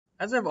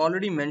As I've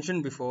already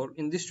mentioned before,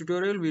 in this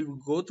tutorial we'll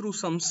go through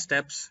some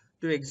steps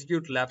to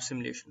execute lab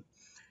simulation.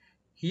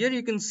 Here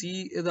you can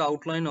see the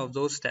outline of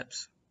those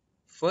steps.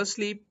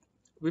 Firstly,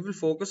 we will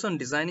focus on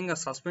designing a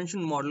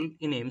suspension model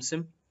in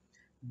Amesim.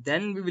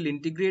 Then we will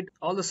integrate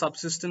all the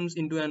subsystems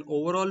into an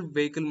overall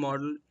vehicle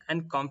model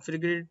and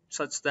configure it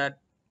such that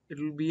it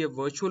will be a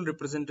virtual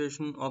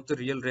representation of the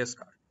real race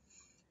car.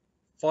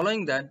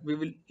 Following that, we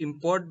will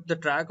import the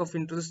track of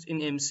interest in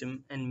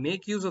Amesim and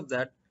make use of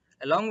that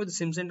along with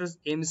Simcenter's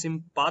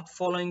Amesim path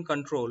following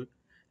control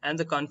and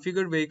the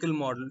configured vehicle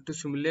model to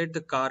simulate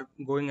the car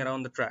going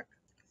around the track.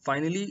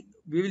 Finally,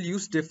 we will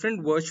use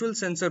different virtual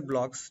sensor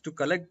blocks to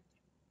collect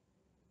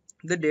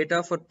the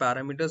data for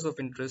parameters of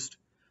interest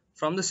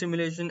from the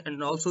simulation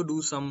and also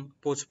do some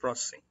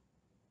post-processing.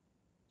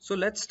 So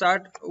let's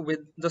start with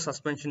the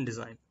suspension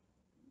design.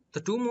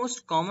 The two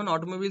most common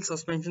automobile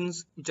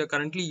suspensions which are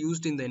currently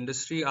used in the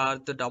industry are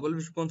the double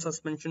wishbone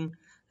suspension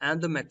and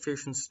the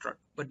McPherson strut.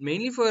 But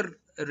mainly for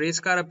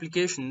race car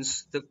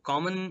applications, the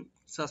common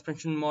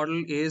suspension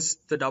model is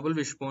the double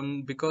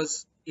wishbone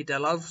because it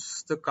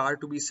allows the car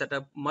to be set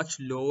up much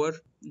lower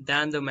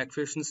than the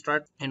McPherson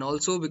strut, and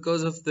also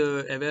because of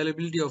the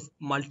availability of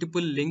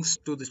multiple links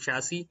to the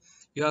chassis,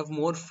 you have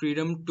more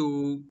freedom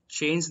to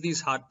change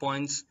these hard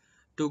points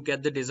to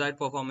get the desired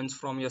performance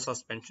from your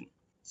suspension.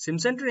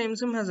 Simcenter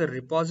Amesim has a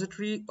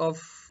repository of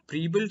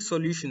pre-built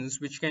solutions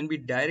which can be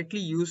directly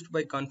used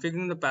by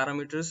configuring the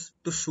parameters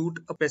to suit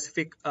a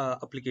specific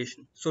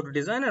application. So to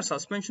design our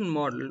suspension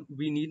model,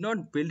 we need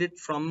not build it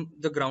from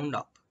the ground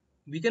up.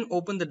 We can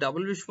open the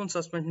double wishbone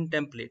suspension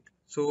template.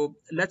 So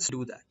let's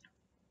do that.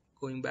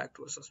 Going back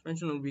to our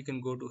suspension, we can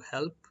go to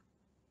help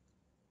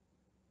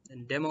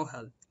and demo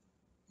help.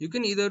 You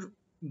can either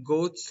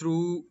go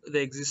through the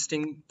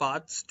existing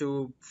paths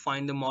to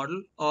find the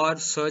model or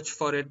search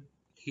for it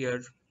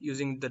here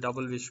using the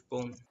double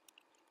wishbone.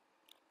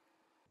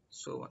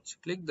 So once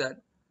you click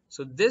that,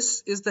 so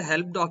this is the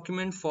help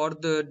document for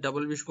the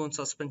double wishbone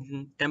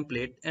suspension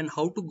template and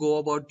how to go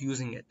about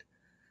using it.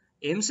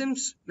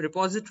 Amesim's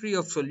repository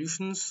of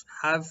solutions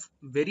have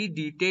very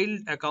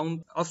detailed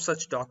account of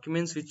such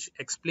documents which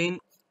explain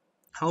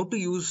how to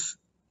use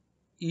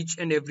each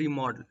and every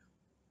model.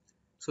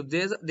 So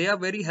they are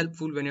very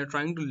helpful when you're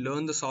trying to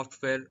learn the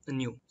software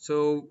anew.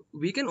 So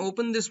we can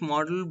open this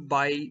model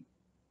by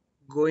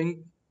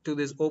going to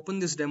this open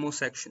this demo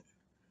section.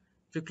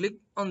 If you click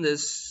on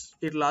this,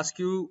 it'll ask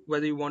you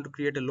whether you want to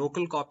create a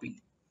local copy.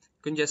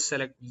 You can just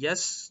select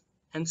yes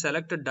and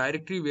select a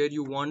directory where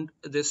you want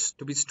this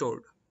to be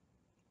stored.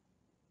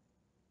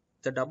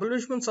 The double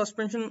wishbone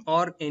suspension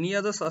or any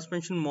other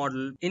suspension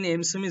model in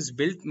Amesim is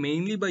built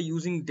mainly by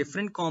using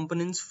different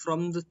components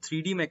from the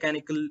 3D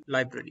mechanical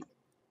library.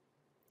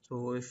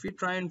 So if we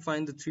try and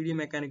find the 3D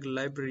mechanical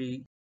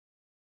library,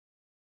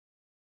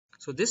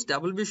 so this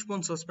double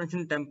wishbone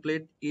suspension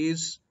template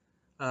is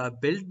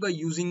built by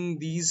using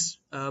these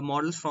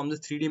models from the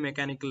 3D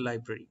mechanical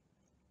library.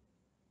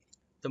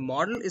 The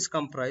model is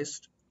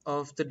comprised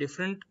of the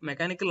different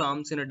mechanical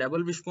arms in a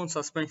double wishbone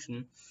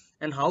suspension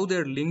and how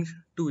they're linked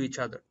to each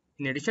other.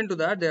 In addition to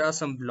that, there are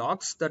some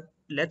blocks that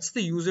lets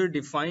the user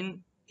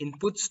define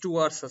inputs to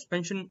our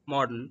suspension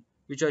model,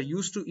 which are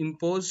used to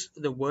impose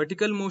the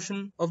vertical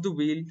motion of the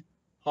wheel,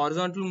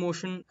 horizontal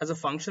motion as a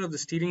function of the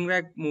steering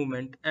rack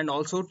movement, and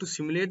also to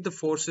simulate the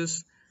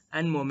forces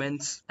and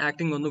moments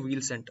acting on the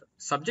wheel center.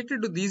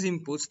 Subjected to these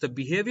inputs, the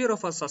behavior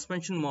of our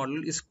suspension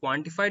model is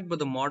quantified by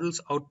the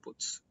model's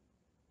outputs: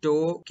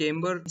 toe,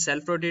 camber,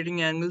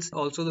 self-rotating angles,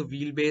 also the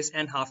wheelbase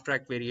and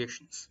half-track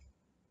variations.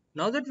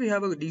 Now that we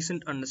have a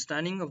decent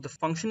understanding of the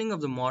functioning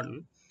of the model,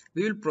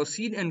 we will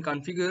proceed and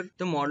configure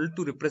the model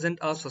to represent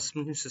our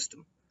suspension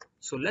system.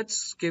 So let's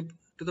skip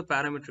to the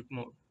parametric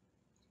mode.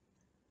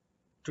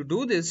 To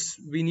do this,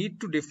 we need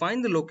to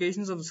define the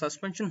locations of the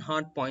suspension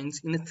hard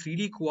points in a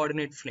 3D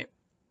coordinate frame.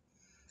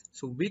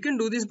 So we can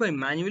do this by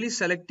manually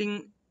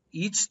selecting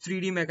each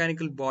 3D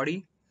mechanical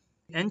body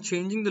and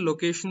changing the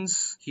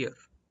locations here.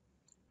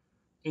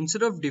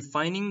 Instead of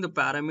defining the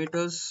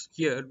parameters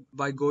here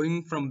by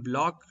going from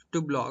block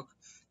to block,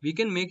 we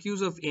can make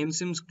use of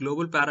Amesim's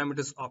global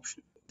parameters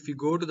option. If you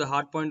go to the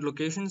hardpoint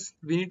locations,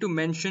 we need to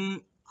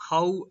mention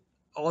how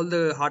all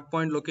the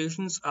hardpoint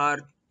locations are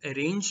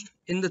arranged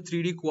in the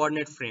 3D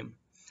coordinate frame.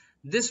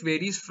 This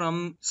varies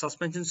from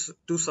suspension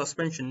to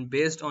suspension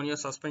based on your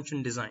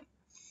suspension design.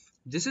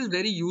 This is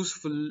very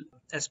useful,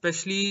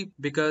 especially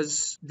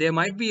because there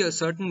might be a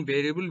certain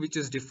variable which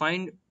is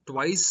defined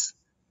twice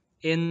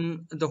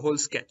in the whole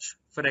sketch.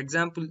 For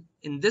example,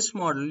 in this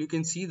model, you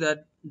can see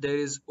that there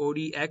is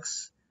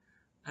ODX,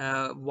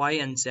 Y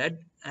and Z,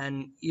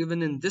 and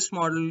even in this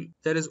model,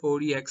 there is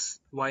ODX,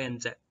 Y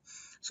and Z.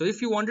 So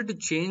if you wanted to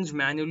change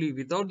manually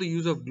without the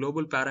use of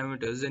global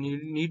parameters, then you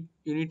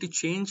need to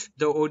change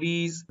the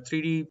OD's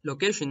 3D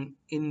location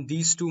in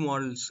these two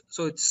models.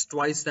 So it's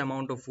twice the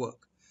amount of work.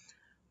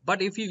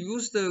 But if you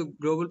use the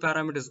global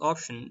parameters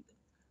option,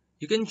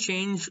 you can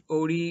change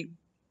OD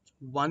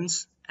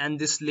once, and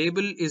this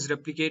label is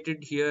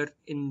replicated here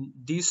in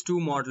these two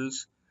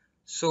models.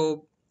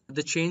 So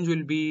the change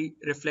will be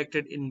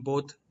reflected in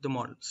both the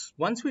models.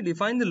 Once we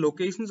define the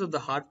locations of the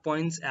hard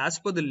points as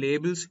per the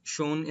labels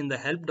shown in the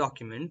help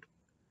document,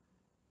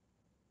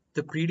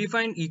 the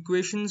predefined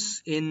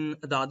equations in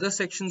the other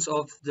sections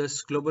of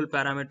this global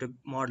parametric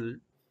model.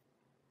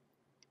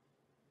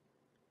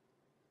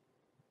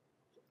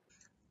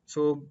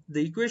 So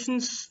the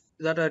equations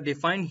that are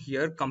defined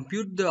here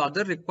compute the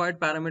other required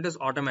parameters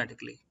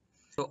automatically.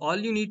 So all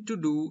you need to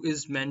do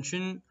is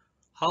mention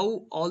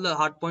how all the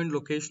hardpoint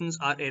locations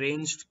are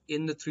arranged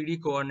in the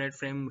 3D coordinate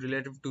frame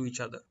relative to each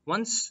other.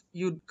 Once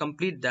you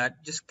complete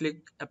that, just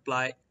click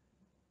apply.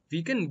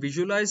 We can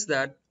visualize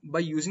that by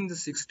using the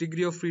 6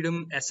 degree of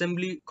freedom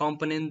assembly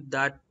component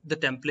that the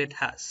template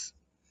has.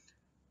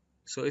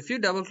 So if you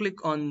double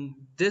click on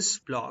this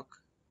block,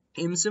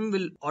 Amesim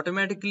will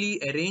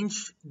automatically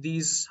arrange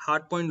these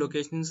hardpoint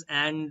locations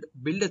and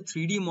build a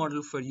 3D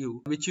model for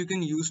you, which you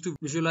can use to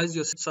visualize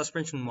your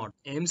suspension model.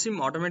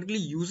 Amesim automatically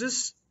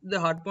uses the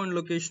hardpoint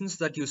locations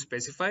that you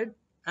specified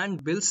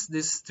and builds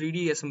this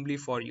 3D assembly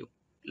for you.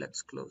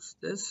 Let's close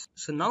this.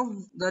 So now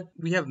that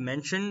we have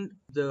mentioned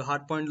the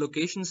hardpoint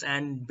locations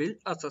and built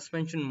a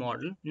suspension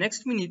model,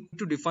 next we need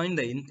to define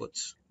the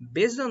inputs.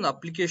 Based on the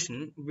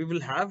application, we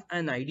will have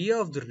an idea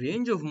of the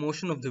range of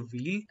motion of the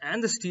wheel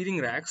and the steering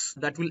racks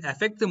that will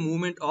affect the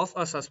movement of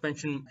a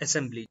suspension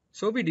assembly.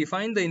 So we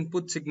define the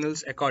input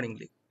signals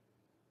accordingly.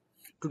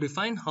 To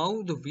define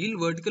how the wheel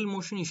vertical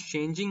motion is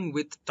changing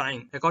with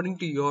time according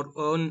to your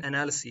own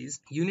analyses,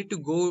 you need to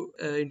go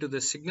into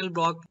the signal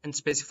block and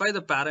specify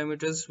the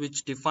parameters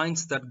which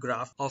defines that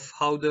graph of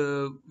how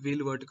the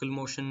wheel vertical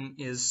motion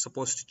is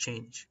supposed to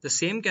change. The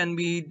same can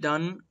be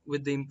done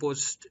with the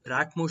imposed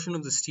rack motion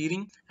of the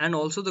steering and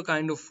also the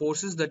kind of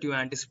forces that you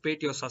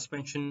anticipate your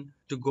suspension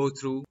to go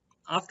through.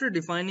 After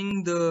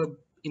defining the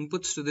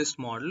inputs to this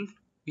model,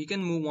 we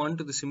can move on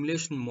to the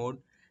simulation mode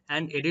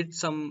and edit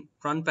some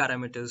run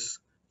parameters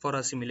for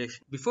our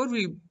simulation. Before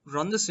we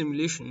run the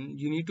simulation,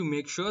 you need to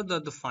make sure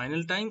that the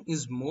final time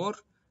is more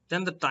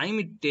than the time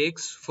it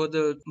takes for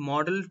the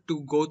model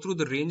to go through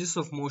the ranges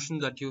of motion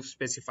that you've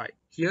specified.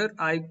 Here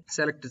I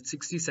selected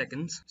 60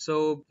 seconds,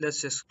 so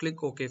let's just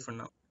click OK for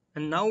now.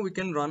 And now we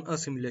can run a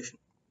simulation.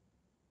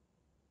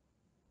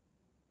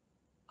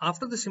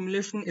 After the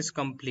simulation is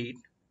complete,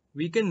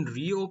 we can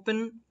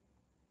reopen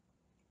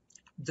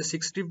the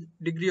 60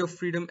 degree of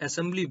freedom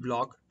assembly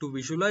block to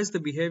visualize the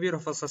behavior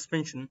of a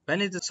suspension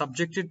when it is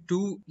subjected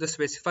to the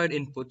specified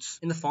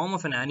inputs in the form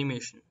of an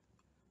animation.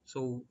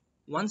 So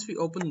once we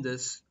open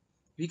this,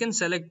 we can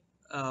select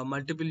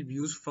multiple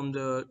views from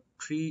the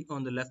tree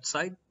on the left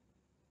side.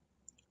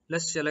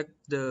 Let's select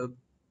the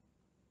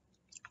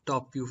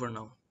top view for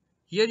now.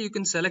 Here you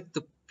can select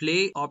the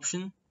play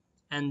option,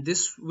 and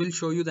this will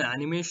show you the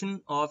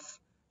animation of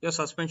your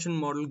suspension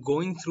model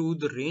going through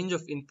the range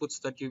of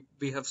inputs that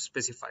we have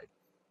specified.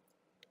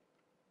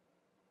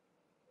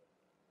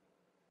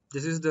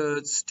 This is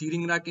the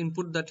steering rack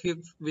input that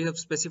we have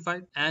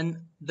specified, and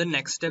the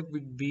next step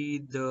would be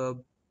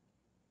the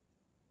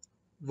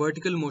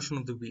vertical motion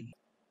of the wheel.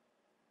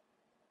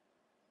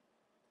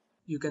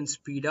 You can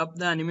speed up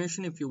the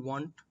animation if you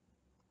want.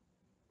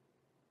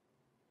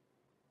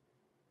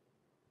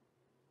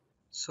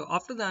 So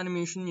after the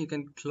animation, you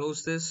can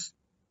close this.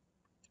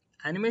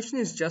 Animation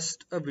is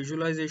just a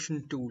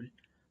visualization tool,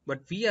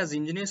 but we as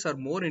engineers are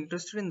more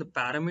interested in the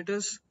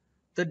parameters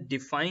that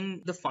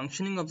define the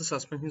functioning of the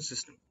suspension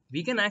system.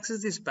 We can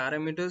access these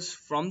parameters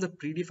from the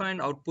predefined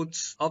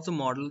outputs of the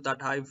model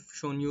that I've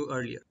shown you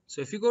earlier.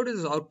 So if you go to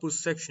this output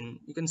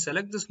section, you can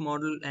select this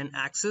model and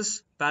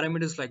access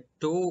parameters like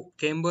toe,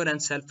 camber,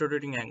 and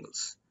self-rotating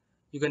angles.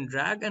 You can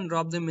drag and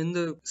drop them in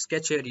the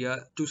sketch area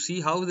to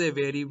see how they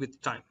vary with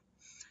time.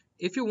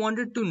 If you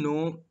wanted to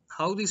know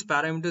how these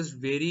parameters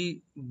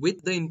vary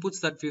with the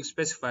inputs that we've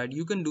specified,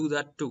 you can do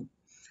that too.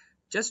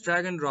 Just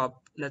drag and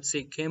drop, let's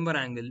say, camber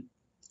angle,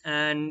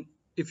 and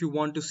if you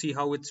want to see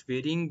how it's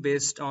varying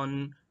based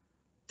on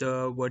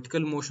the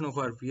vertical motion of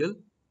our wheel,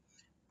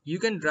 you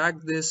can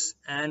drag this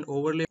and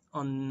overlay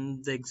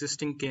on the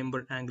existing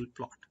camber angle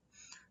plot.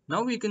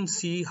 Now we can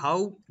see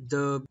how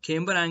the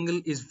camber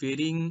angle is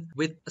varying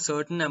with a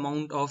certain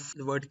amount of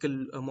the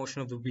vertical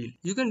motion of the wheel.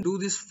 You can do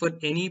this for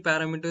any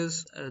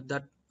parameters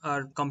that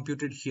are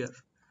computed here.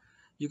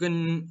 You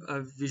can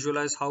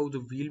visualize how the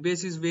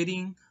wheelbase is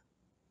varying,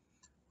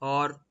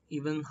 or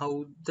even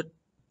how the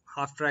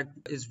half track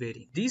is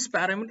varying. These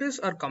parameters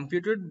are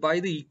computed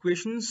by the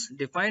equations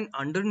defined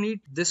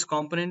underneath this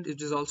component,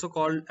 which is also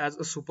called as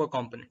a super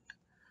component.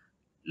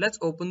 Let's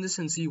open this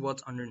and see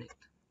what's underneath.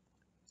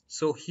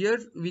 So here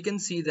we can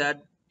see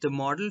that the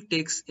model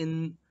takes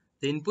in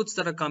the inputs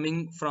that are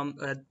coming from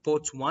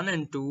ports 1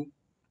 and 2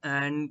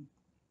 and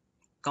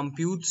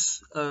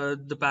computes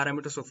the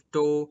parameters of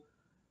toe,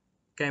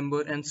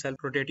 camber, and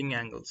self-rotating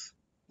angles.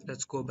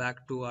 Let's go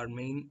back to our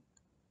main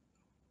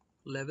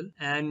level,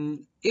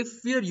 and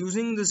if we are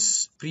using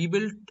this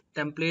pre-built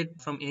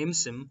template from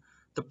Amesim,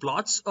 the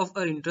plots of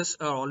our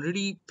interest are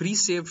already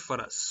pre-saved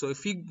for us. So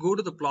if we go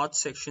to the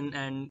plots section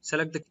and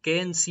select the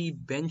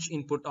KNC bench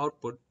input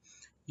output,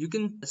 you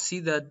can see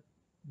that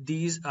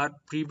these are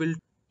pre-built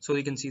So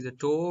you can see the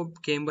toe,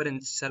 camber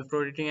and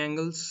self-rotating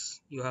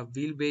angles. You have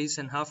wheelbase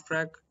and half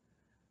track.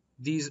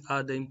 These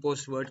are the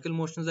imposed vertical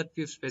motions that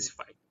we've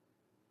specified.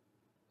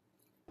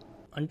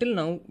 Until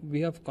now,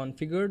 we have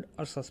configured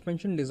our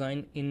suspension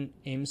design in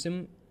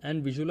Amesim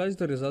and visualized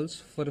the results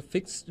for a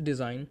fixed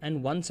design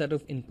and one set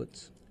of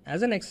inputs.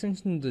 As an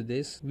extension to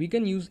this, we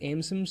can use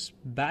Amesim's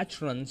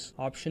batch runs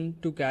option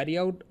to carry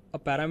out a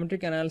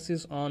parametric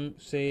analysis on,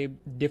 say,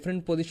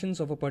 different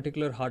positions of a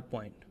particular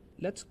hardpoint.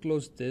 Let's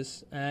close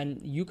this,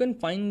 and you can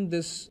find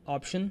this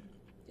option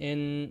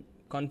in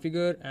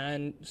configure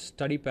and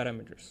study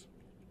parameters.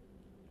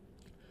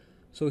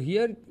 So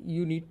here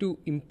you need to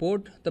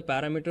import the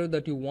parameter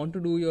that you want to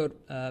do your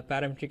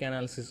parametric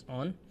analysis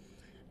on,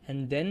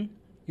 and then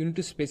you need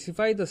to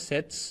specify the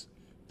sets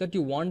that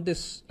you want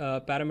this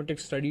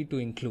parametric study to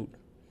include.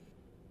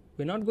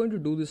 We're not going to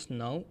do this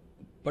now,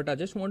 but I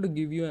just want to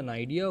give you an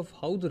idea of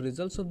how the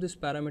results of this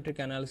parametric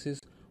analysis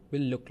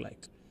will look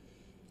like.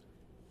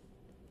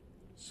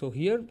 So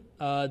here,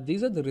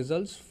 these are the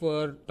results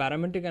for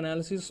parametric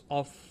analysis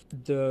of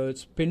the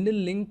spindle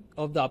length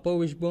of the upper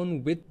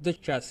wishbone with the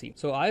chassis.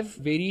 So I've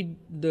varied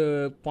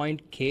the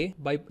point K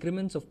by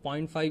increments of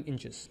 0.5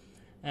 inches.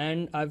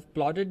 And I've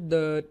plotted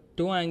the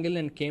toe angle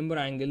and camber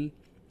angle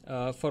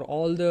for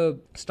all the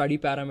study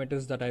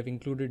parameters that I've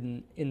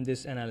included in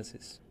this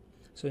analysis.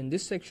 So in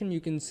this section, you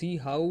can see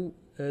how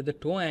the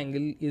toe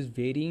angle is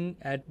varying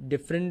at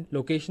different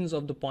locations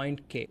of the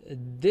point K.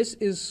 This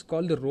is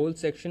called the roll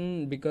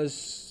section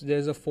because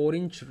there's a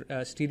 4-inch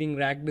steering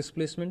rack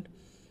displacement.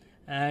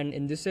 And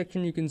in this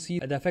section, you can see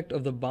the effect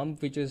of the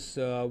bump, which is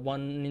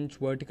 1-inch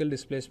vertical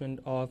displacement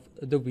of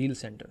the wheel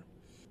center.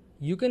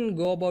 You can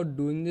go about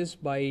doing this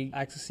by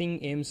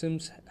accessing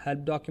Amesim's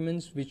help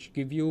documents, which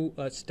give you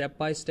a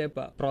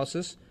step-by-step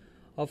process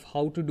of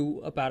how to do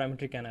a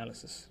parametric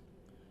analysis.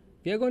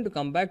 We are going to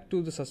come back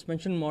to the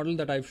suspension model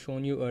that I've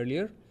shown you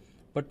earlier,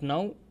 but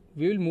now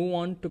we will move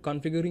on to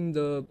configuring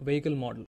the vehicle model.